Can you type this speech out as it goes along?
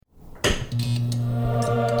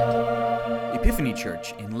Epiphany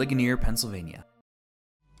Church in Ligonier, Pennsylvania.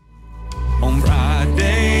 On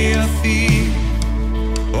Friday a thief,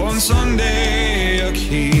 on Sunday a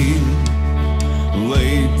king,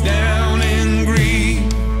 laid down in grief,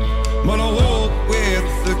 but I woke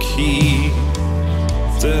with the key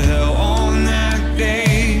to hell on that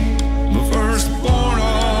day, the firstborn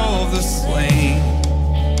of the slain,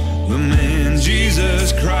 the man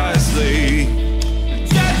Jesus Christ laid.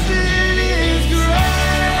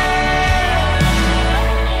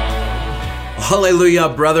 Hallelujah,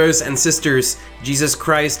 brothers and sisters. Jesus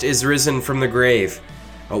Christ is risen from the grave.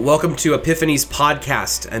 Welcome to Epiphany's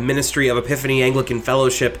podcast, a ministry of Epiphany Anglican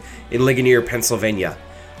Fellowship in Ligonier, Pennsylvania.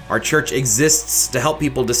 Our church exists to help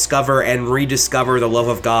people discover and rediscover the love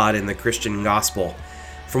of God in the Christian gospel.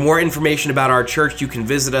 For more information about our church, you can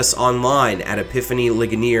visit us online at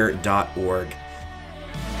epiphanyligonier.org.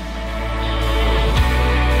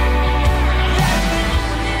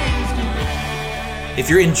 If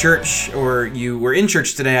you're in church or you were in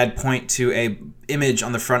church today, I'd point to a image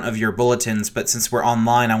on the front of your bulletins, but since we're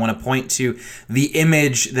online, I want to point to the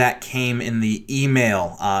image that came in the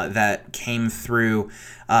email that came through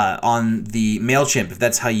on the MailChimp, if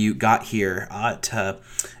that's how you got here to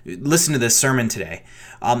listen to this sermon today.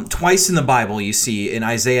 Twice in the Bible, you see, in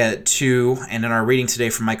Isaiah 2 and in our reading today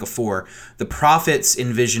from Micah 4, the prophets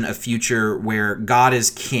envision a future where God is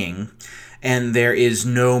king and there is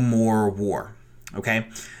no more war. Okay,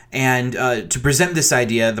 and to present this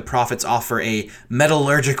idea, the prophets offer a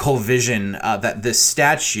metallurgical vision that this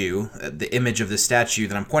statue, the image of the statue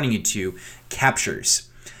that I'm pointing you to, captures.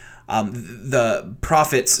 The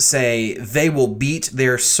prophets say they will beat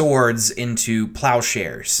their swords into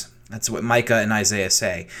plowshares. That's what Micah and Isaiah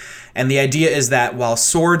say. And the idea is that while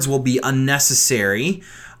swords will be unnecessary,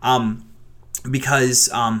 because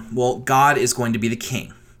God is going to be the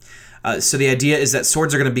king. So the idea is that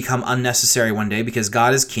swords are going to become unnecessary one day because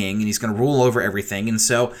God is king and he's going to rule over everything. And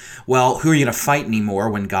so, who are you going to fight anymore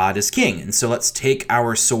when God is king? And so let's take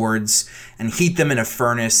our swords and heat them in a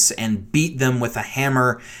furnace and beat them with a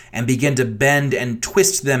hammer and begin to bend and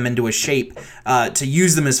twist them into a shape to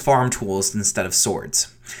use them as farm tools instead of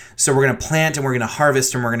swords. So we're going to plant and we're going to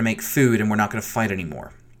harvest and we're going to make food and we're not going to fight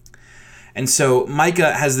anymore. And so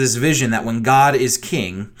Micah has this vision that when God is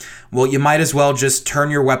king, you might as well just turn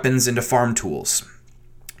your weapons into farm tools.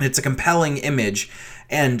 It's a compelling image,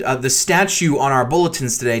 and the statue on our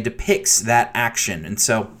bulletins today depicts that action. And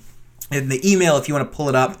so in the email, if you want to pull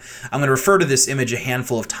it up, I'm going to refer to this image a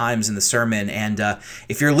handful of times in the sermon. And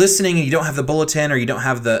if you're listening and you don't have the bulletin or you don't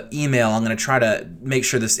have the email, I'm going to try to make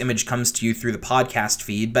sure this image comes to you through the podcast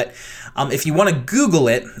feed. But if you want to Google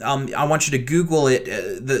it, I want you to Google it.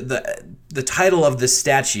 The title of this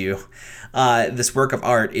statue, this work of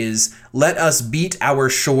art, is "Let Us Beat Our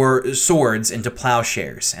Swords into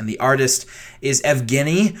Plowshares." And the artist is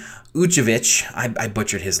Evgeny Uchevich. I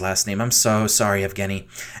butchered his last name. I'm so sorry, Evgeny.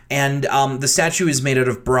 And the statue is made out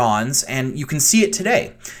of bronze, and you can see it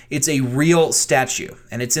today. It's a real statue,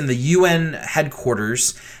 and it's in the UN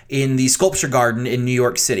headquarters in the Sculpture Garden in New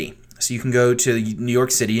York City. So you can go to New York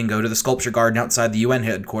City and go to the Sculpture Garden outside the UN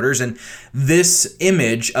headquarters, and this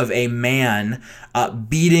image of a man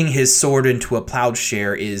beating his sword into a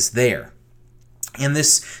plowshare is there. And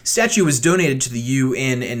this statue was donated to the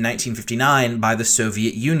UN in 1959 by the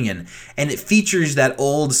Soviet Union, and it features that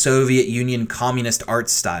old Soviet Union communist art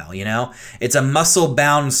style, you know? It's a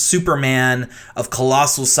muscle-bound Superman of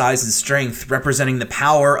colossal size and strength representing the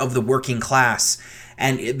power of the working class.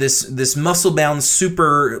 And this muscle-bound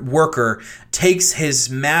super worker takes his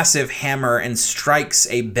massive hammer and strikes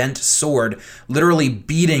a bent sword, literally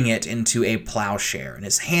beating it into a plowshare. And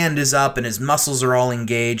his hand is up and his muscles are all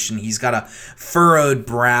engaged and he's got a furrowed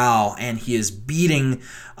brow and he is beating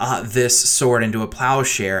this sword into a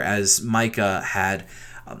plowshare as Micah had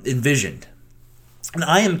envisioned. And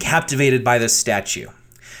I am captivated by this statue.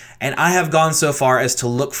 And I have gone so far as to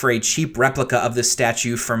look for a cheap replica of this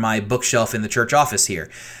statue for my bookshelf in the church office here.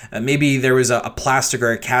 Maybe there was a plastic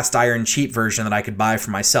or a cast iron cheap version that I could buy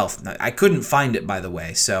for myself. I couldn't find it, by the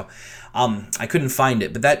way, so I couldn't find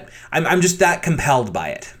it. But I'm just that compelled by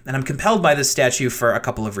it. And I'm compelled by this statue for a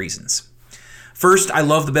couple of reasons. First, I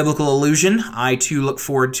love the biblical illusion. I, too, look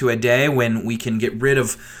forward to a day when we can get rid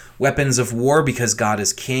of weapons of war because God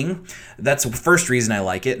is king. That's the first reason I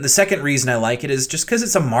like it. And the second reason I like it is just because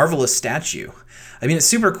it's a marvelous statue. I mean, it's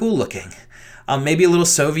super cool looking. Maybe a little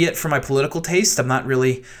Soviet for my political taste. I'm not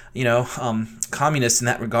really, communist in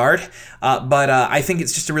that regard. But I think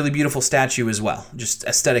it's just a really beautiful statue as well. Just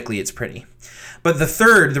aesthetically, it's pretty. But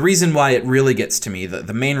the reason why it really gets to me,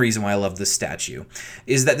 the main reason why I love this statue,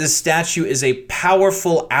 is that this statue is a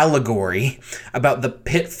powerful allegory about the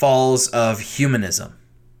pitfalls of humanism.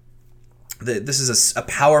 This is a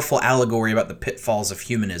powerful allegory about the pitfalls of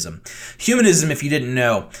humanism. Humanism, if you didn't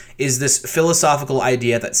know, is this philosophical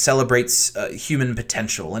idea that celebrates human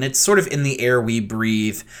potential, and it's sort of in the air we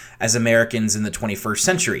breathe as Americans in the 21st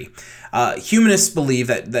century. Humanists believe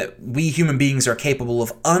that we human beings are capable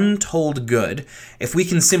of untold good if we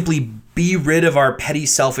can simply be rid of our petty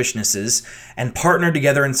selfishnesses and partner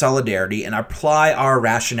together in solidarity and apply our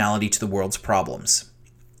rationality to the world's problems.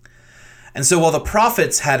 And so while the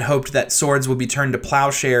prophets had hoped that swords would be turned to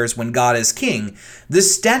plowshares when God is king,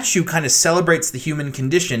 this statue kind of celebrates the human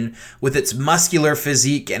condition with its muscular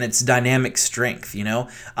physique and its dynamic strength, you know?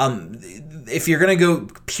 If you're going to go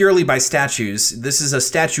purely by statues, this is a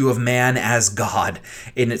statue of man as God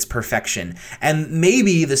in its perfection. And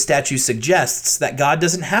maybe the statue suggests that God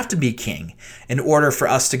doesn't have to be king in order for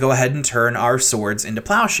us to go ahead and turn our swords into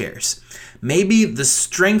plowshares. Maybe the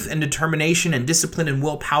strength and determination and discipline and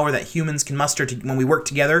willpower that humans can muster when we work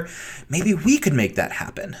together, maybe we could make that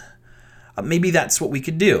happen. Maybe that's what we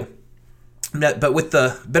could do. But with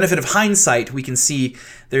the benefit of hindsight, we can see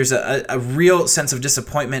there's a real sense of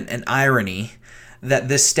disappointment and irony that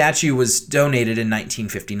this statue was donated in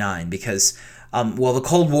 1959 because, the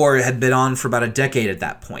Cold War had been on for about a decade at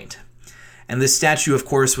that point. And this statue, of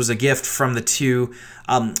course, was a gift from the two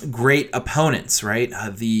great opponents, right?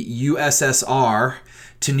 The USSR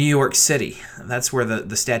to New York City. That's where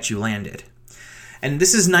the statue landed. And this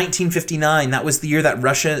is 1959. That was the year that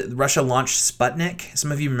Russia launched Sputnik.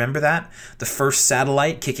 Some of you remember that? The first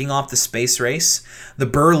satellite kicking off the space race. The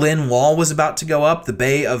Berlin Wall was about to go up. The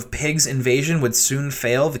Bay of Pigs invasion would soon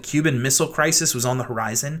fail. The Cuban Missile Crisis was on the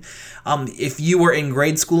horizon. If you were in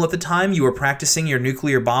grade school at the time, you were practicing your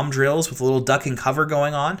nuclear bomb drills with a little duck and cover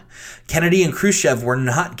going on. Kennedy and Khrushchev were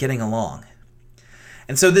not getting along.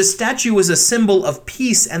 And so this statue was a symbol of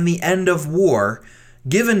peace and the end of war,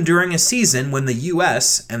 given during a season when the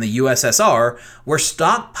US and the USSR were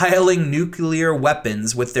stockpiling nuclear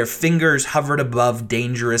weapons with their fingers hovered above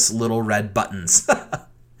dangerous little red buttons.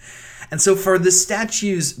 And so for the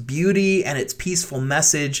statue's beauty and its peaceful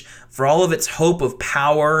message, for all of its hope of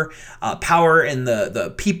power, power in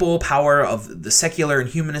the people, power of the secular and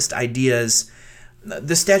humanist ideas,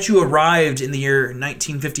 the statue arrived in the year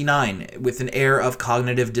 1959 with an air of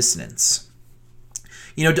cognitive dissonance.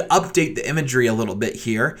 You know, to update the imagery a little bit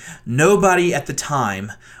here, nobody at the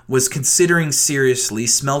time was considering seriously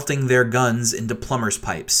smelting their guns into plumber's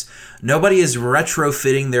pipes. Nobody is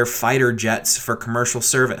retrofitting their fighter jets for commercial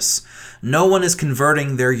service. No one is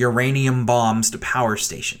converting their uranium bombs to power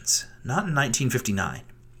stations. Not in 1959.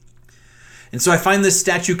 And so I find this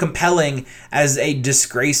statue compelling as a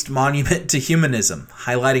disgraced monument to humanism,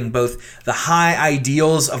 highlighting both the high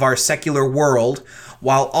ideals of our secular world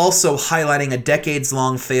while also highlighting a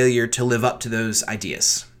decades-long failure to live up to those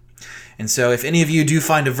ideas. And so if any of you do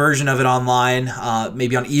find a version of it online,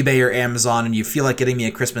 maybe on eBay or Amazon, and you feel like getting me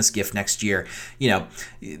a Christmas gift next year,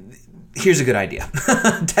 here's a good idea.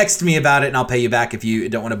 Text me about it and I'll pay you back if you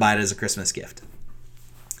don't want to buy it as a Christmas gift.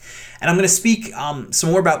 And I'm going to speak some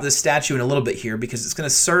more about this statue in a little bit here because it's going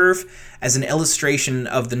to serve as an illustration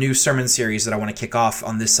of the new sermon series that I want to kick off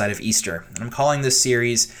on this side of Easter. And I'm calling this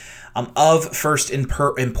series Of First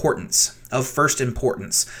Importance,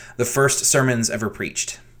 the first sermons ever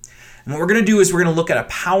preached. And what we're going to do is we're going to look at a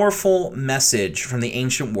powerful message from the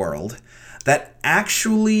ancient world that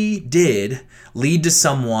actually did lead to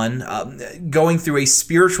someone going through a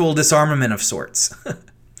spiritual disarmament of sorts.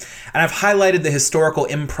 And I've highlighted the historical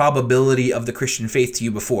improbability of the Christian faith to you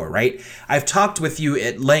before, right? I've talked with you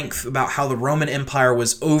at length about how the Roman Empire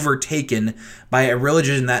was overtaken by a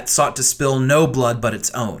religion that sought to spill no blood but its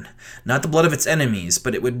own. Not the blood of its enemies,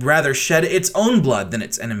 but it would rather shed its own blood than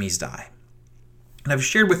its enemies die. And I've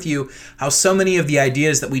shared with you how so many of the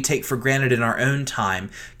ideas that we take for granted in our own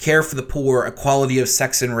time, care for the poor, equality of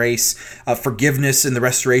sex and race, forgiveness and the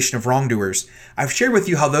restoration of wrongdoers, I've shared with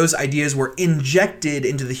you how those ideas were injected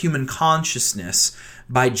into the human consciousness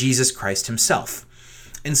by Jesus Christ himself.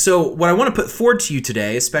 And so what I want to put forward to you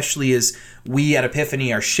today, especially as we at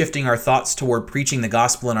Epiphany are shifting our thoughts toward preaching the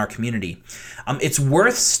gospel in our community, it's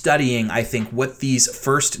worth studying, I think, what these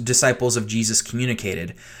first disciples of Jesus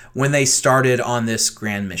communicated when they started on this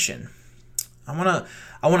grand mission. I want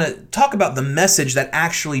to talk about the message that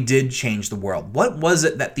actually did change the world. What was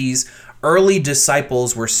it that these early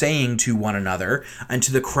disciples were saying to one another and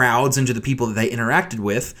to the crowds and to the people that they interacted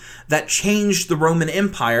with that changed the Roman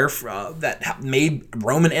Empire, that made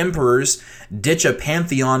Roman emperors ditch a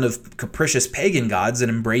pantheon of capricious pagan gods and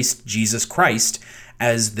embraced Jesus Christ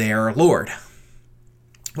as their Lord.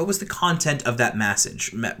 What was the content of that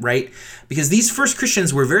message, right? Because these first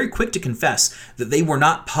Christians were very quick to confess that they were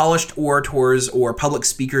not polished orators or public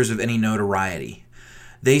speakers of any notoriety.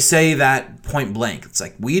 They say that point blank. It's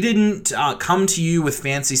like, we didn't come to you with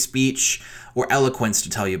fancy speech or eloquence to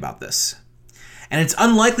tell you about this. And it's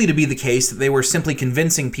unlikely to be the case that they were simply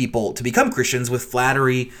convincing people to become Christians with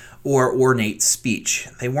flattery or ornate speech.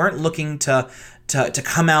 They weren't looking to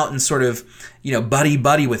come out and sort of,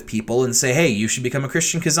 buddy with people and say, hey, you should become a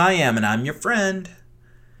Christian because I am, and I'm your friend.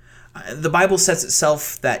 The Bible says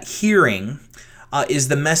itself that hearing is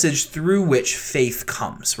the message through which faith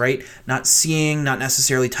comes, right? Not seeing, not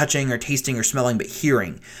necessarily touching or tasting or smelling, but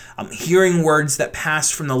hearing. Hearing words that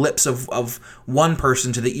pass from the lips of one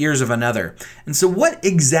person to the ears of another. And so what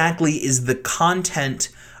exactly is the content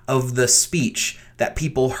of the speech that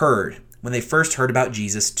people heard when they first heard about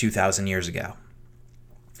Jesus 2,000 years ago?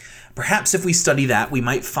 Perhaps if we study that, we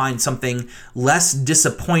might find something less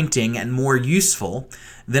disappointing and more useful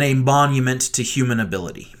than a monument to human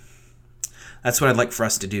ability. That's what I'd like for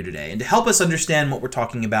us to do today. And to help us understand what we're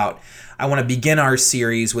talking about, I want to begin our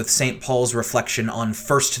series with St. Paul's reflection on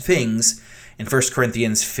first things in 1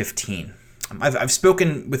 Corinthians 15. I've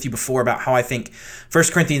spoken with you before about how I think 1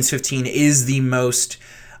 Corinthians 15 is the most,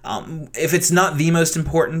 if it's not the most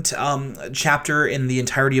important chapter in the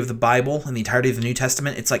entirety of the Bible, in the entirety of the New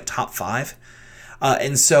Testament, it's like top 5.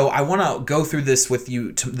 And so I want to go through this with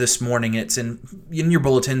you this morning. It's in your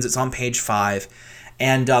bulletins. It's on page 5.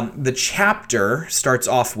 And the chapter starts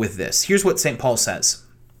off with this. Here's what St. Paul says.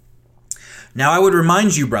 Now I would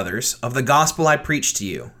remind you, brothers, of the gospel I preached to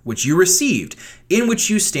you, which you received, in which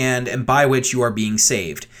you stand, and by which you are being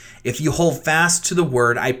saved, if you hold fast to the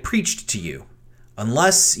word I preached to you,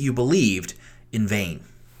 unless you believed in vain.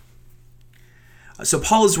 So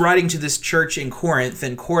Paul is writing to this church in Corinth,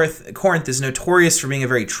 and Corinth is notorious for being a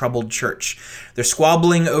very troubled church. They're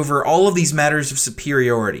squabbling over all of these matters of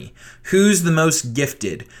superiority. Who's the most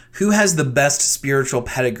gifted? Who has the best spiritual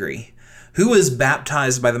pedigree? Who was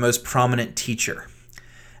baptized by the most prominent teacher?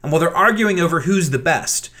 And while they're arguing over who's the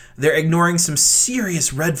best, they're ignoring some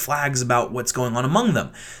serious red flags about what's going on among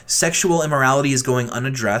them. Sexual immorality is going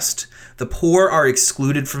unaddressed. The poor are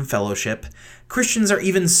excluded from fellowship. Christians are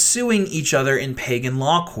even suing each other in pagan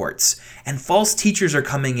law courts, and false teachers are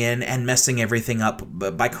coming in and messing everything up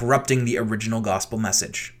by corrupting the original gospel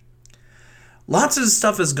message. Lots of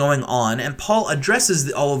stuff is going on, and Paul addresses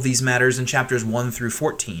all of these matters in chapters 1 through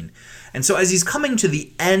 14. And so as he's coming to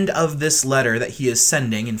the end of this letter that he is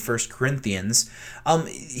sending in 1 Corinthians,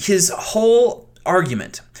 his whole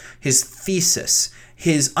argument, his thesis,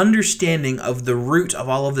 his understanding of the root of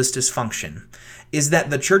all of this dysfunction is that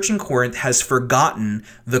the church in Corinth has forgotten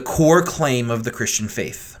the core claim of the Christian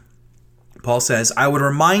faith. Paul says, I would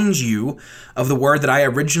remind you of the word that I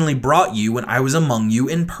originally brought you when I was among you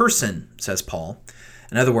in person, says Paul.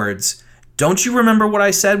 In other words, don't you remember what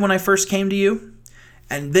I said when I first came to you?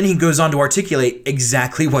 And then he goes on to articulate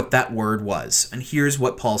exactly what that word was. And here's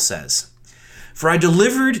what Paul says. For I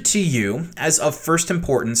delivered to you as of first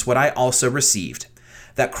importance what I also received,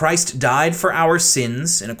 that Christ died for our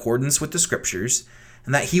sins in accordance with the Scriptures,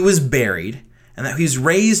 and that he was buried, and that he was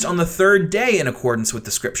raised on the third day in accordance with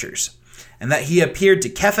the Scriptures, and that he appeared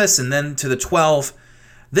to Cephas and then to the 12.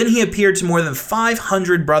 Then he appeared to more than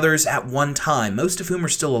 500 brothers at one time, most of whom are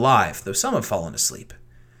still alive, though some have fallen asleep.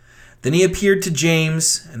 Then he appeared to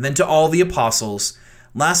James, and then to all the apostles.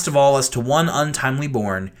 Last of all, as to one untimely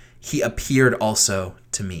born, he appeared also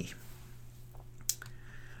to me.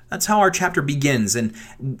 That's how our chapter begins, and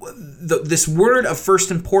this word of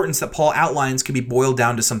first importance that Paul outlines can be boiled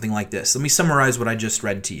down to something like this. Let me summarize what I just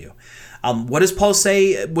read to you. What does Paul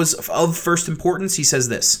say was of first importance? He says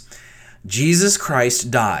this, Jesus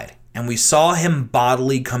Christ died, and we saw him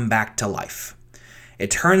bodily come back to life.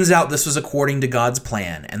 It turns out this was according to God's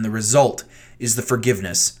plan, and the result is the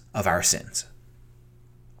forgiveness of our sins.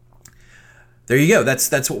 There you go.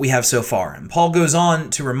 That's what we have so far. And Paul goes on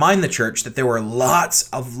to remind the church that there were lots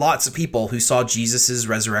of people who saw Jesus'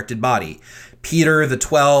 resurrected body. Peter, the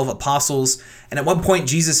 12 apostles, and at one point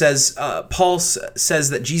Paul says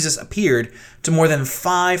that Jesus appeared to more than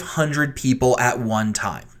 500 people at one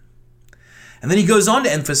time. And then he goes on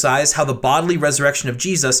to emphasize how the bodily resurrection of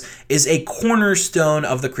Jesus is a cornerstone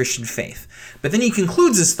of the Christian faith. But then he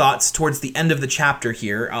concludes his thoughts towards the end of the chapter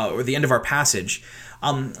here, or the end of our passage,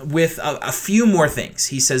 with a few more things.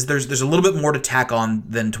 He says there's a little bit more to tack on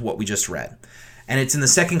than to what we just read. And it's in the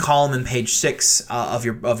second column in page 6 of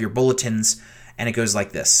your bulletins, and it goes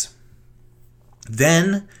like this.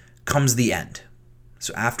 Then comes the end.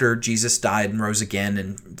 So after Jesus died and rose again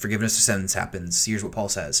and forgiveness of sins happens, here's what Paul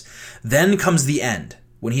says. Then comes the end,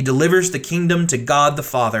 when he delivers the kingdom to God the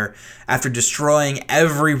Father after destroying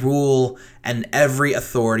every rule and every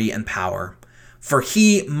authority and power. For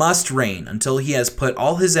he must reign until he has put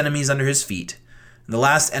all his enemies under his feet. And the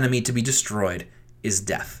last enemy to be destroyed is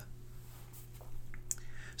death.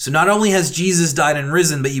 So not only has Jesus died and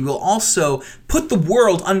risen, but he will also put the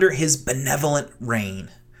world under his benevolent reign.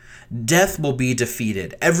 Death will be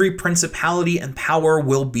defeated. Every principality and power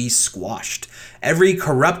will be squashed. Every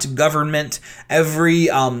corrupt government, every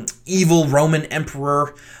evil Roman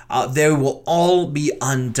emperor, they will all be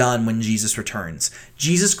undone when Jesus returns.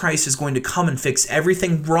 Jesus Christ is going to come and fix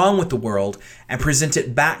everything wrong with the world and present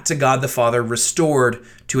it back to God the Father, restored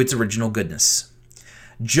to its original goodness.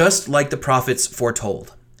 Just like the prophets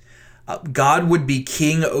foretold. God would be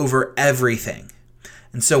king over everything.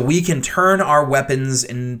 And so we can turn our weapons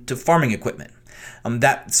into farming equipment.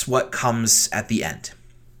 That's what comes at the end.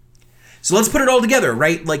 So let's put it all together,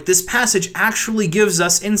 right? Like, this passage actually gives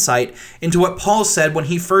us insight into what Paul said when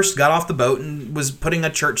he first got off the boat and was putting a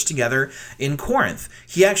church together in Corinth.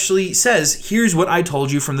 He actually says, here's what I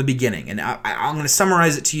told you from the beginning. And I'm going to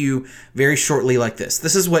summarize it to you very shortly like this.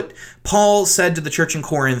 This is what Paul said to the church in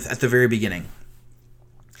Corinth at the very beginning.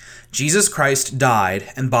 Jesus Christ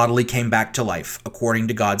died and bodily came back to life according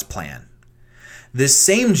to God's plan. This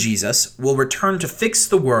same Jesus will return to fix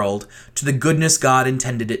the world to the goodness God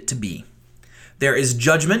intended it to be. There is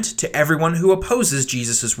judgment to everyone who opposes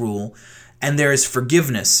Jesus' rule, and there is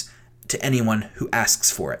forgiveness to anyone who asks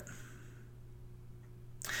for it.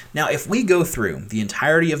 Now, if we go through the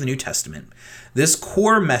entirety of the New Testament, this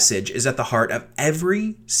core message is at the heart of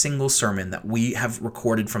every single sermon that we have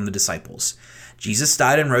recorded from the disciples. Jesus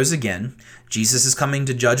died and rose again. Jesus is coming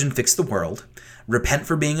to judge and fix the world. Repent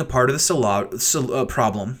for being a part of the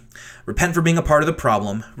problem. Repent for being a part of the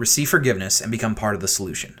problem. Receive forgiveness and become part of the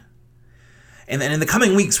solution. And then in the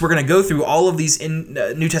coming weeks, we're going to go through all of these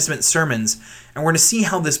New Testament sermons, and we're going to see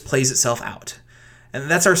how this plays itself out. And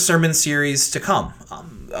that's our sermon series to come.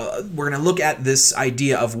 We're going to look at this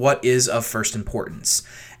idea of what is of first importance.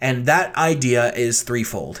 And that idea is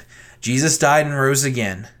threefold. Jesus died and rose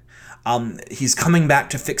again. He's coming back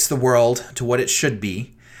to fix the world to what it should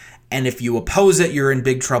be. And if you oppose it, you're in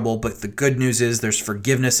big trouble. But the good news is there's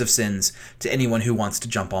forgiveness of sins to anyone who wants to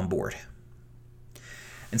jump on board.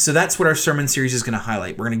 And so that's what our sermon series is going to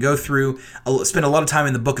highlight. We're going to go through, spend a lot of time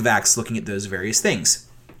in the book of Acts looking at those various things.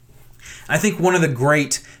 I think one of the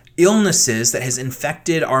great illnesses that has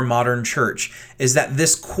infected our modern church is that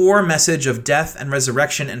this core message of death and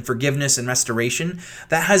resurrection and forgiveness and restoration,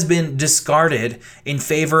 that has been discarded in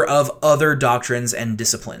favor of other doctrines and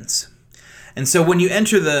disciplines. And so when you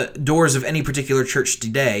enter the doors of any particular church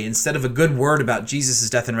today, instead of a good word about Jesus'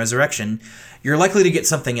 death and resurrection, you're likely to get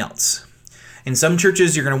something else. In some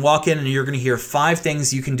churches, you're going to walk in and you're going to hear 5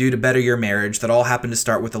 things you can do to better your marriage that all happen to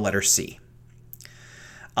start with the letter C.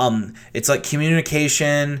 It's like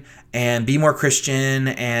communication and be more Christian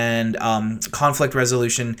and conflict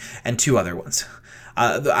resolution and 2 other ones.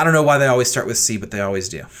 I don't know why they always start with C, but they always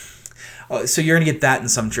do. So you're going to get that in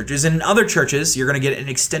some churches. And in other churches, you're going to get an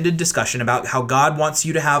extended discussion about how God wants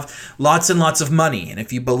you to have lots and lots of money. And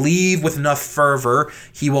if you believe with enough fervor,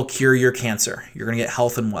 he will cure your cancer. You're going to get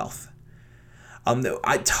health and wealth.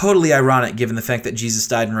 Totally ironic given the fact that Jesus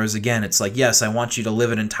died and rose again. It's like, yes, I want you to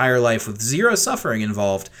live an entire life with 0 suffering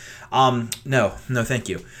involved. No, thank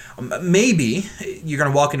you. Maybe you're going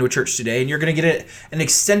to walk into a church today and you're going to get an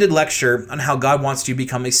extended lecture on how God wants you to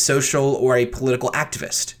become a social or a political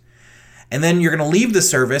activist. And then you're going to leave the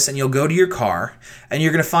service and you'll go to your car and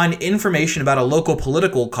you're going to find information about a local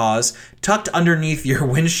political cause tucked underneath your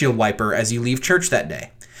windshield wiper as you leave church that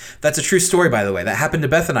day. That's a true story, by the way. That happened to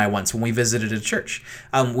Beth and I once when we visited a church.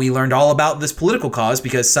 We learned all about this political cause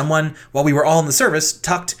because someone, while we were all in the service,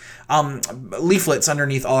 tucked leaflets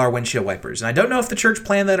underneath all our windshield wipers. And I don't know if the church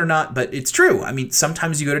planned that or not, but it's true. I mean,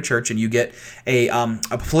 sometimes you go to church and you get a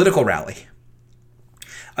political rally.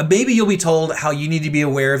 Maybe you'll be told how you need to be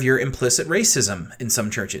aware of your implicit racism in some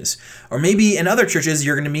churches. Or maybe in other churches,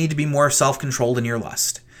 you're going to need to be more self-controlled in your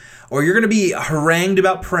lust. Or you're going to be harangued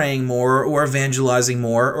about praying more or evangelizing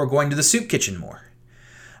more or going to the soup kitchen more.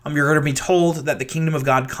 You're going to be told that the kingdom of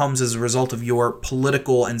God comes as a result of your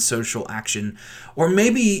political and social action. Or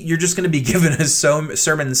maybe you're just going to be given a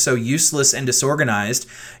sermon so useless and disorganized,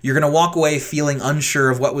 you're going to walk away feeling unsure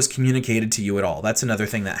of what was communicated to you at all. That's another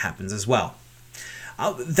thing that happens as well.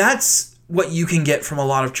 That's what you can get from a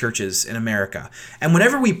lot of churches in America. And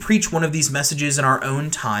whenever we preach one of these messages in our own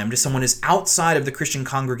time to someone who's outside of the Christian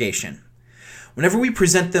congregation, whenever we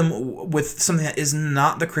present them with something that is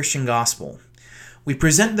not the Christian gospel, we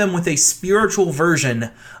present them with a spiritual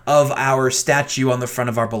version of our statue on the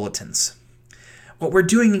front of our bulletins. What we're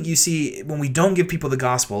doing, you see, when we don't give people the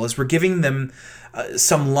gospel is we're giving them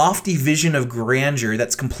some lofty vision of grandeur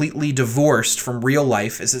that's completely divorced from real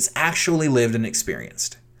life as it's actually lived and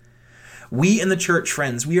experienced. We in the church,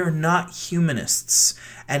 friends, we are not humanists.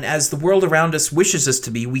 And as the world around us wishes us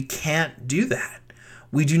to be, we can't do that.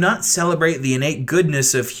 We do not celebrate the innate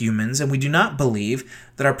goodness of humans, and we do not believe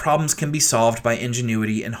that our problems can be solved by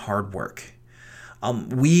ingenuity and hard work.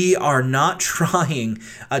 We are not trying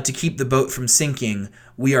to keep the boat from sinking.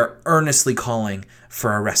 We are earnestly calling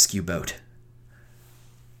for a rescue boat.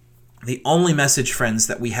 The only message, friends,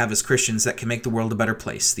 that we have as Christians that can make the world a better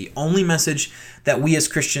place, the only message that we as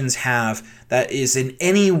Christians have that is in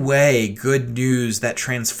any way good news that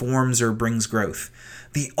transforms or brings growth,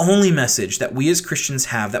 the only message that we as Christians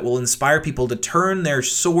have that will inspire people to turn their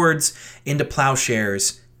swords into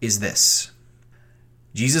plowshares is this: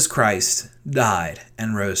 Jesus Christ died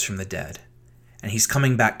and rose from the dead, and he's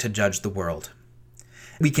coming back to judge the world.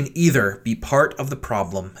 We can either be part of the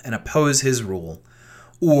problem and oppose his rule,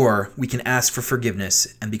 or we can ask for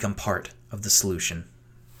forgiveness and become part of the solution.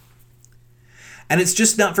 And it's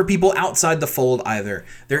just not for people outside the fold either.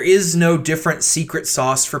 There is no different secret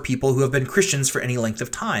sauce for people who have been Christians for any length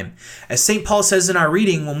of time. As St. Paul says in our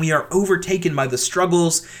reading, when we are overtaken by the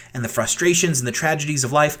struggles and the frustrations and the tragedies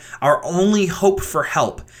of life, our only hope for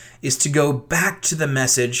help is to go back to the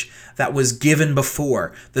message that was given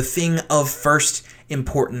before, the thing of first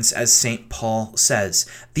importance, as St. Paul says.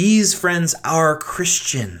 These, friends, are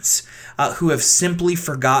Christians who have simply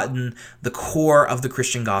forgotten the core of the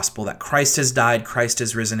Christian gospel, that Christ has died, Christ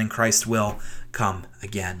has risen, and Christ will come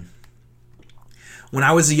again. When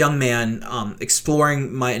I was a young man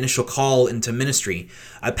exploring my initial call into ministry,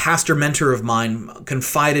 a pastor mentor of mine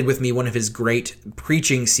confided with me one of his great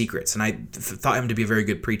preaching secrets, and I thought him to be a very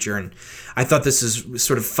good preacher, and I thought this is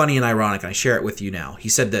sort of funny and ironic, and I share it with you now. He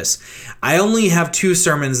said this: "I only have 2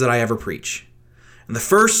 sermons that I ever preach, and the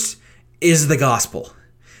first is the gospel.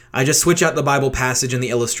 I just switch out the Bible passage and the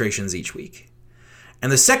illustrations each week.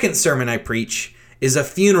 And the second sermon I preach is a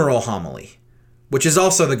funeral homily, which is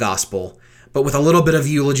also the gospel, but with a little bit of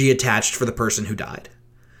eulogy attached for the person who died.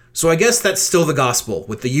 So I guess that's still the gospel,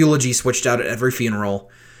 with the eulogy switched out at every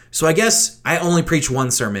funeral. So I guess I only preach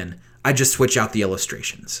 1 sermon. I just switch out the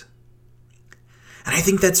illustrations." And I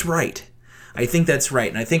think that's right.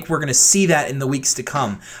 And I think we're going to see that in the weeks to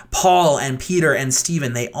come. Paul and Peter and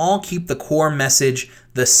Stephen, they all keep the core message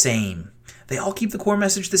the same. And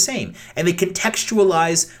they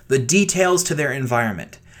contextualize the details to their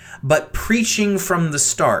environment. But preaching from the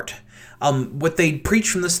start, what they preach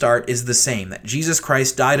from the start is the same, that Jesus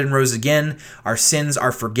Christ died and rose again, our sins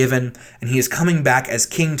are forgiven, and he is coming back as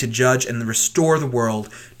king to judge and restore the world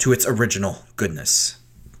to its original goodness.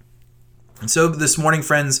 And so this morning,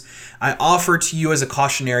 friends, I offer to you as a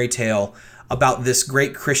cautionary tale about this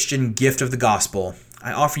great Christian gift of the gospel.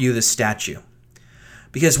 I offer you this statue,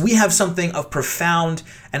 because we have something of profound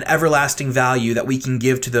and everlasting value that we can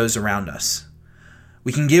give to those around us.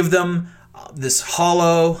 We can give them this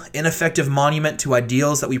hollow, ineffective monument to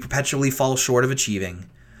ideals that we perpetually fall short of achieving,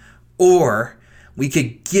 or we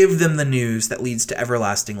could give them the news that leads to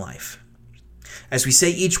everlasting life. As we say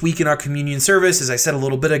each week in our communion service, as I said a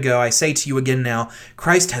little bit ago, I say to you again now,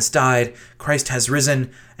 Christ has died, Christ has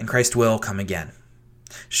risen, and Christ will come again.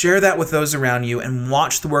 Share that with those around you and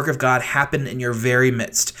watch the work of God happen in your very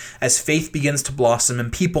midst as faith begins to blossom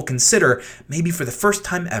and people consider, maybe for the first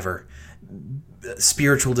time ever,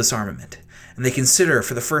 spiritual disarmament. And they consider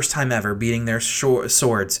for the first time ever beating their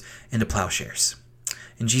swords into plowshares.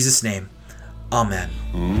 In Jesus' name, amen.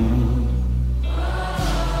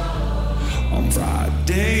 On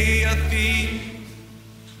Friday a thief,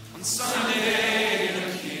 on Sunday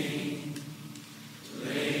a king,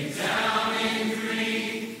 laid down in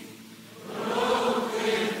grief, broke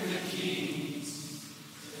with the keys,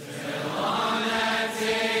 fell on that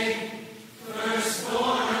day,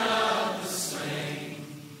 firstborn of the slain,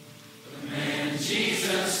 the man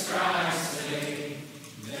Jesus Christ laid,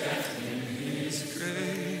 death in his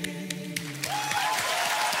grave.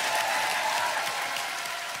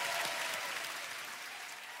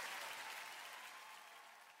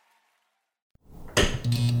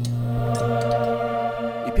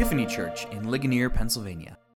 Epiphany Church in Ligonier, Pennsylvania.